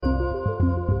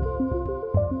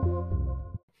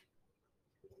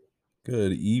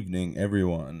Good evening,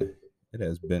 everyone. It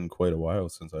has been quite a while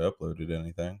since I uploaded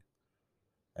anything,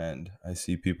 and I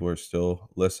see people are still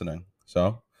listening.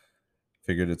 So,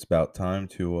 figured it's about time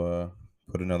to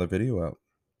put another video out.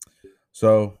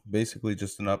 So, basically,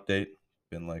 just an update.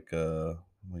 Been like, what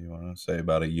do you want to say,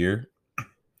 about a year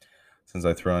since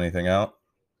I threw anything out.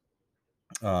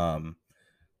 Um,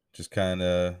 just kind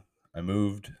of, I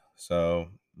moved, so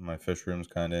my fish room's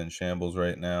kind of in shambles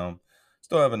right now.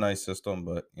 Still have a nice system,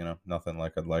 but nothing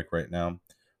like I'd like right now.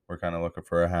 We're kind of looking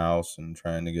for a house and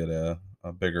trying to get a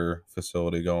bigger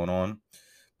facility going on.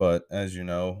 But as you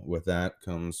know, with that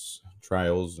comes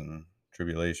trials and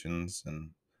tribulations,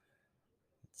 and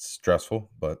it's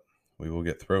stressful, but we will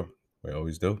get through. We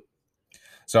always do.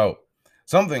 So,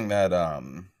 something that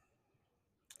I'm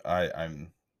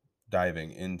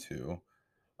diving into,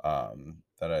 that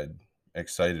I'm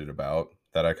excited about,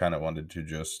 that I kind of wanted to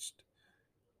just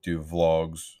do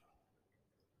vlogs,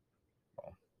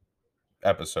 well,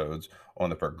 episodes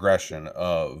on the progression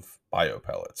of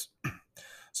biopellets.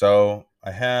 So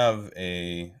I have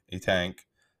a tank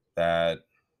that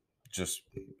just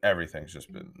everything's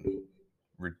just been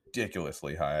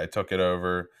ridiculously high. I took it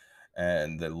over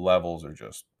and the levels are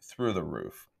just through the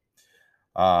roof.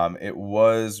 It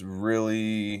was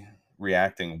really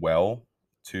reacting well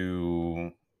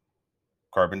to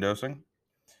carbon dosing.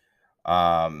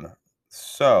 Um,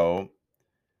 so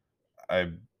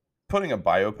I'm putting a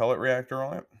biopellet reactor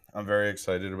on it. I'm very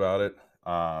excited about it.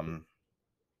 I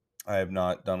have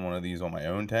not done one of these on my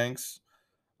own tanks.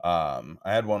 I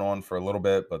had one on for a little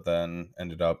bit, but then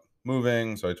ended up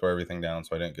moving, so I tore everything down,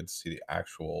 so I didn't get to see the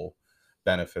actual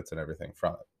benefits and everything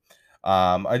from it.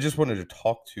 I just wanted to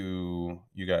talk to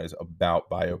you guys about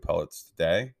biopellets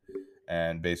today,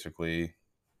 and basically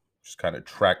just kind of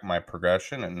track my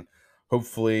progression, and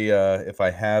hopefully, if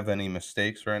I have any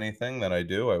mistakes or anything that I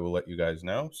do, I will let you guys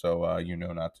know, so you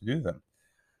know not to do them,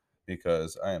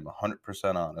 because I am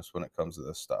 100% honest when it comes to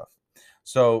this stuff.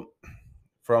 So,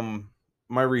 from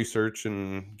my research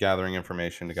and gathering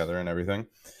information together and everything,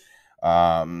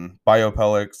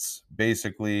 biopellets,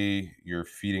 basically you're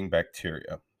feeding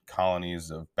bacteria,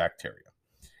 colonies of bacteria,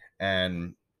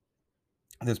 and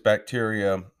this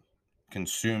bacteria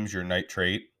consumes your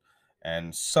nitrate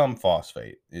and some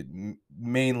phosphate.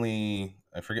 Mainly,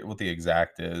 I forget what the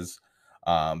exact is,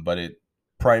 but it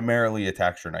primarily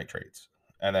attacks your nitrates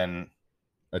and then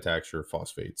attacks your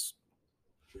phosphates.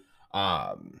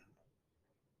 Um,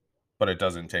 but it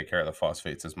doesn't take care of the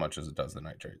phosphates as much as it does the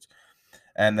nitrates.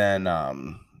 And then,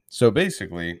 so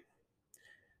basically,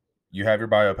 you have your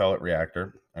biopellet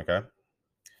reactor, okay?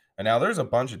 And now there's a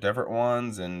bunch of different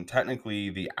ones, and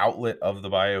technically the outlet of the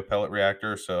biopellet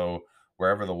reactor, so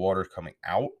wherever the water's coming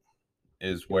out,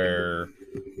 is where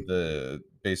the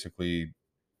basically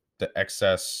the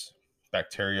excess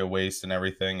bacteria waste and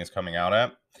everything is coming out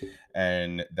at,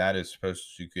 and that is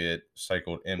supposed to get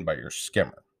cycled in by your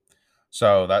skimmer.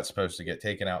 So that's supposed to get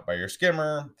taken out by your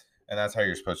skimmer, and that's how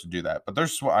you're supposed to do that. But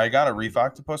I got a Reef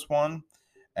Octopus one,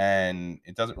 and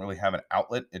it doesn't really have an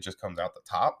outlet; it just comes out the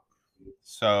top.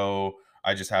 So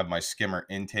I just have my skimmer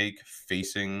intake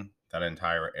facing that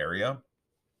entire area,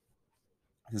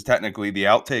 because technically the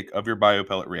outtake of your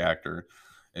biopellet reactor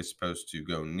is supposed to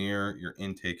go near your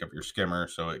intake of your skimmer,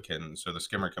 so the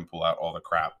skimmer can pull out all the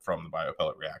crap from the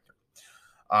biopellet reactor.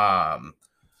 Um,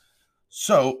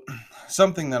 so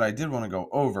something that I did want to go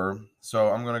over. So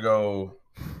I'm going to go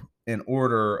in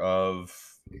order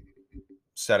of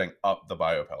setting up the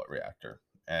biopellet reactor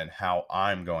and how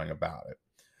I'm going about it.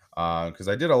 Because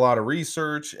I did a lot of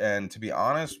research, and to be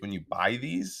honest, when you buy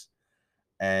these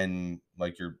and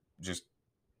like you're just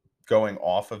going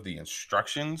off of the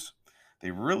instructions,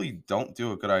 they really don't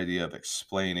do a good idea of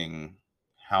explaining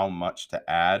how much to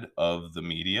add of the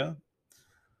media.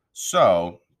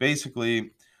 So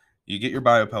basically, you get your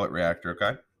biopellet reactor,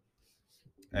 okay?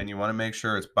 And you want to make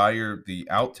sure it's by the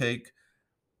outtake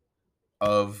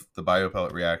of the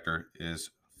biopellet reactor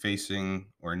is facing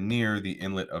or near the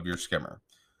inlet of your skimmer,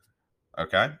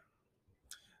 okay?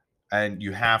 And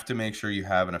you have to make sure you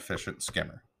have an efficient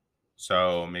skimmer.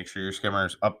 So make sure your skimmer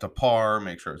is up to par,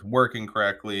 make sure it's working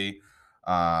correctly,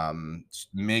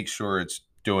 make sure it's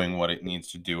doing what it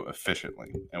needs to do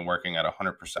efficiently and working at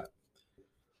 100%.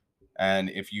 And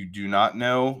if you do not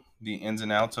know the ins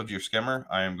and outs of your skimmer,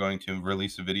 I am going to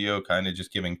release a video kind of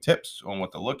just giving tips on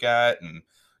what to look at and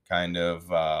kind of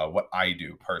what I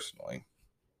do personally.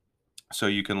 So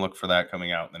you can look for that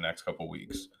coming out in the next couple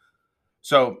weeks.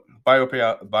 So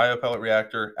biopellet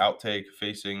reactor outtake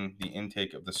facing the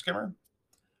intake of the skimmer.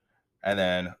 And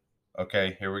then,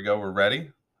 okay, here we go. We're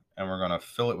ready. And we're going to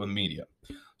fill it with media.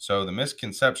 So the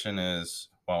misconception is,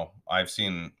 well,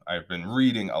 I've been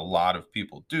reading a lot of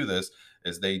people do this,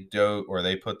 is they do, or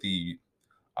they put the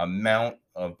amount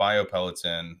of biopellets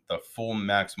in, the full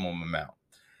maximum amount.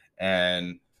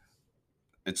 And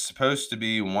it's supposed to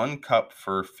be 1 cup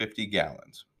for 50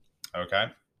 gallons. Okay.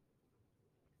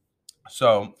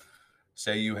 So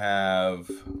say you have,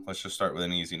 let's just start with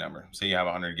an easy number. Say you have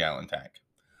a 100-gallon tank.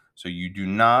 So you do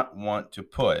not want to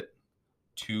put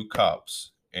 2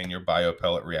 cups in your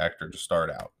biopellet reactor to start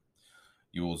out.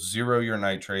 You will zero your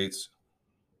nitrates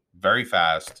very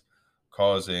fast,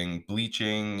 causing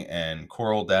bleaching and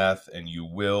coral death, and you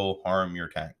will harm your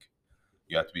tank.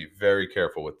 You have to be very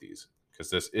careful with these because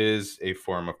this is a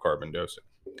form of carbon dosing.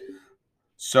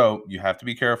 So you have to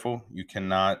be careful. You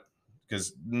cannot,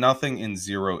 because nothing in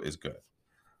zero is good.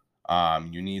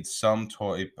 You need some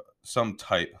type, some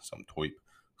type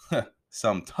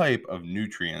of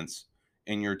nutrients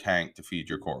in your tank to feed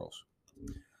your corals.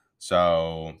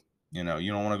 So, you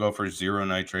don't want to go for zero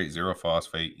nitrate, zero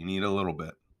phosphate. You need a little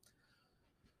bit.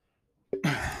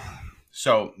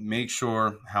 So make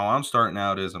sure how I'm starting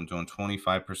out is I'm doing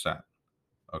 25%.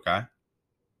 Okay.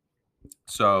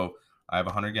 So I have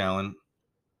a 100-gallon.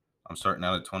 I'm starting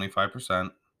out at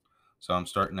 25%. So I'm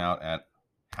starting out at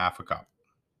half a cup.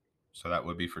 So that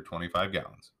would be for 25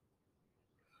 gallons.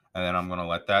 And then I'm going to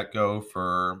let that go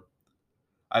for,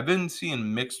 I've been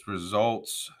seeing mixed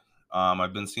results.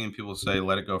 I've been seeing people say,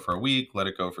 let it go for a week, let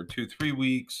it go for 2-3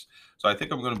 weeks. So I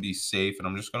think I'm going to be safe and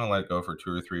I'm just going to let it go for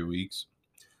 2 or 3 weeks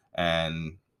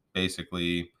and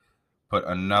basically put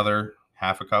another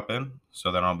half a cup in.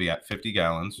 So then I'll be at 50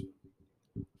 gallons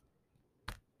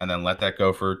and then let that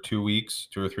go for 2 weeks,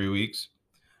 2 or 3 weeks,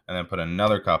 and then put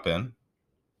another cup in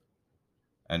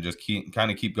and just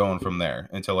keep going from there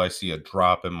until I see a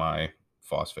drop in my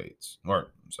phosphates,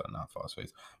 or so not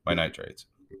phosphates, my nitrates.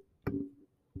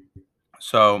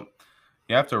 So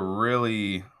you have to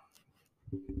really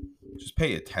just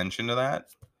pay attention to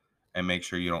that and make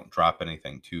sure you don't drop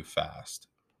anything too fast.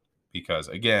 Because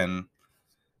again,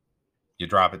 you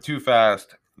drop it too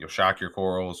fast, you'll shock your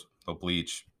corals, they'll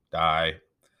bleach, die,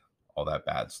 all that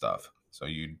bad stuff. So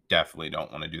you definitely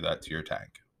don't want to do that to your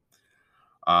tank.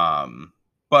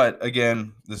 But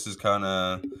again, this is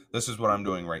what I'm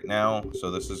doing right now.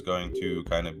 So this is going to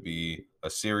kind of be a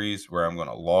series where I'm going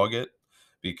to log it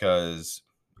because,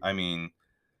 I mean,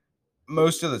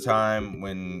 most of the time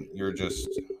when you're just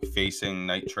facing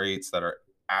nitrates that are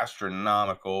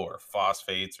astronomical or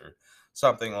phosphates or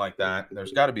something like that,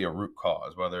 there's got to be a root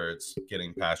cause, whether it's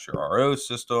getting past your RO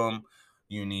system,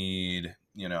 you need,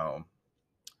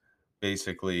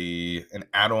 basically an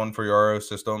add-on for your RO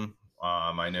system.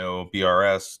 I know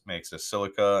BRS makes a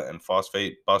silica and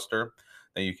phosphate buster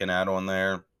that you can add on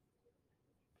there.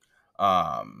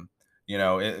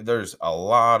 There's a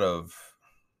lot of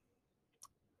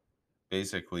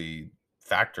basically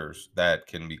factors that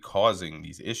can be causing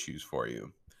these issues for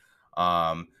you.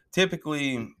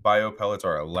 Typically, biopellets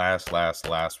are a last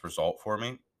result for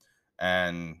me.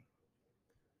 And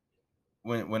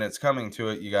when it's coming to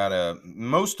it, you gotta,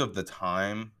 most of the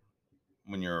time,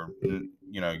 when your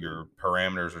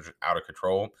parameters are just out of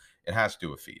control, it has to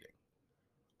do with feeding.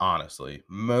 Honestly,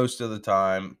 most of the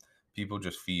time people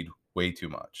just feed way too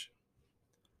much,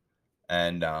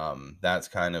 and that's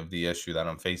kind of the issue that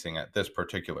I'm facing at this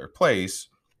particular place,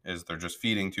 is they're just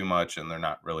feeding too much and they're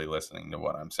not really listening to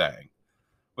what I'm saying,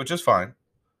 which is fine.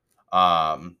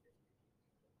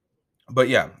 But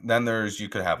yeah, then you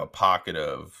could have a pocket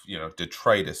of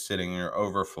detritus sitting in your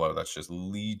overflow that's just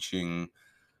leaching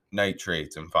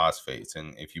nitrates and phosphates,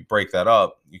 and if you break that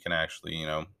up, you can actually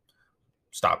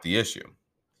stop the issue.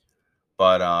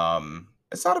 But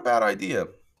it's not a bad idea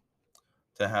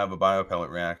to have a biopellet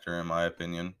reactor, in my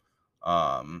opinion.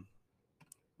 I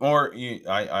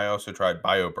also tried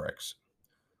BioBricks,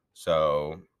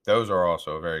 so those are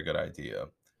also a very good idea.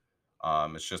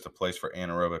 It's just a place for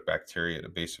anaerobic bacteria to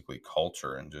basically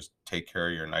culture and just take care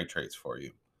of your nitrates for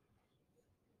you.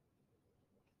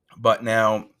 But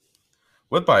now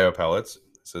with biopellets,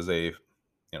 this is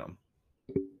you're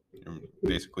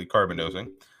basically carbon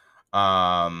dosing.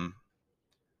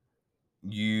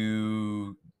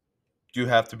 You do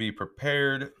have to be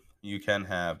prepared. You can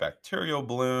have bacterial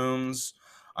blooms.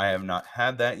 I have not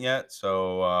had that yet,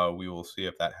 so we will see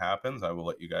if that happens. I will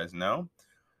let you guys know.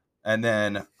 And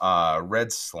then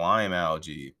red slime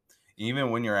algae.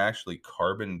 Even when you're actually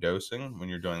carbon dosing, when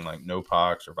you're doing like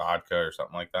Nopox or vodka or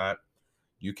something like that,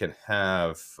 you can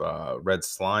have red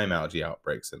slime algae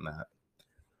outbreaks in that.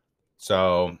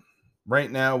 So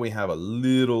right now we have a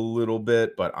little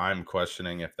bit, but I'm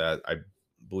questioning if I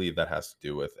believe that has to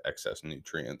do with excess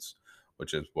nutrients,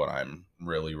 which is what I'm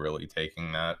really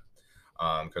taking that.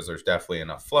 because there's definitely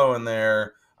enough flow in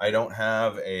there. I don't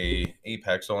have a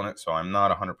apex on it, so I'm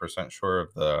not 100% sure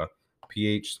of the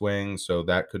pH swing, so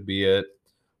that could be it.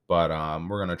 But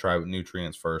we're going to try with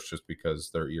nutrients first just because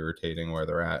they're irritating where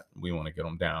they're at. We want to get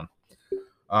them down.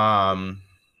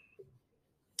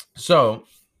 So,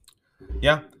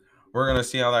 yeah, we're going to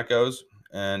see how that goes.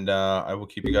 And I will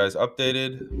keep you guys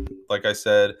updated. Like I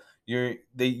said,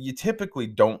 you typically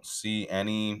don't see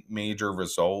any major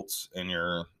results in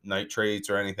your nitrates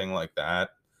or anything like that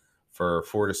for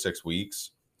 4 to 6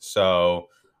 weeks. So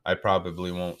I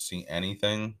probably won't see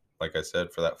anything, like I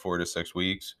said, for that 4 to 6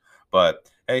 weeks. But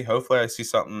hey, hopefully I see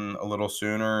something a little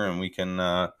sooner and we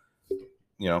can,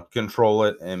 control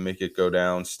it and make it go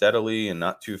down steadily and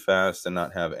not too fast and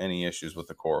not have any issues with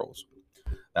the corals.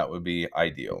 That would be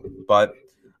ideal. But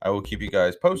I will keep you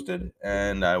guys posted,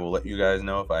 and I will let you guys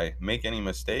know if I make any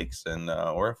mistakes and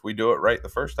or if we do it right the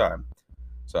first time.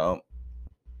 So,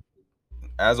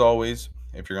 as always,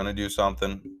 if you're going to do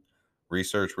something,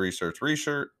 research.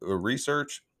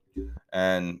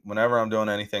 And whenever I'm doing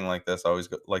anything like this, I always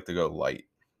like to go light.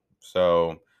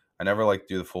 So I never like to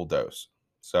do the full dose.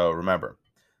 So remember,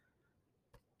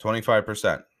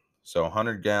 25%. So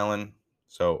 100-gallon.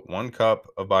 So 1 cup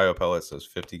of biopellets is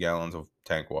 50 gallons of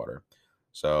tank water.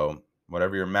 So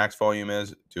whatever your max volume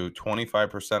is, do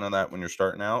 25% of that when you're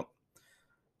starting out.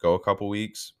 Go a couple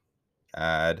weeks,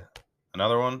 add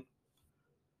another one,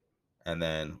 and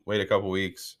then wait a couple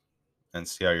weeks and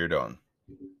see how you're doing.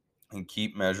 And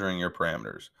keep measuring your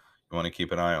parameters. You want to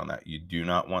keep an eye on that. You do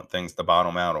not want things to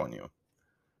bottom out on you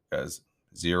because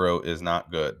 0 is not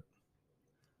good.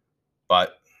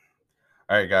 But,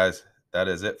 all right, guys, that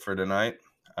is it for tonight.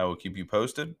 I will keep you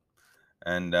posted,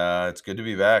 and it's good to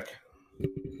be back.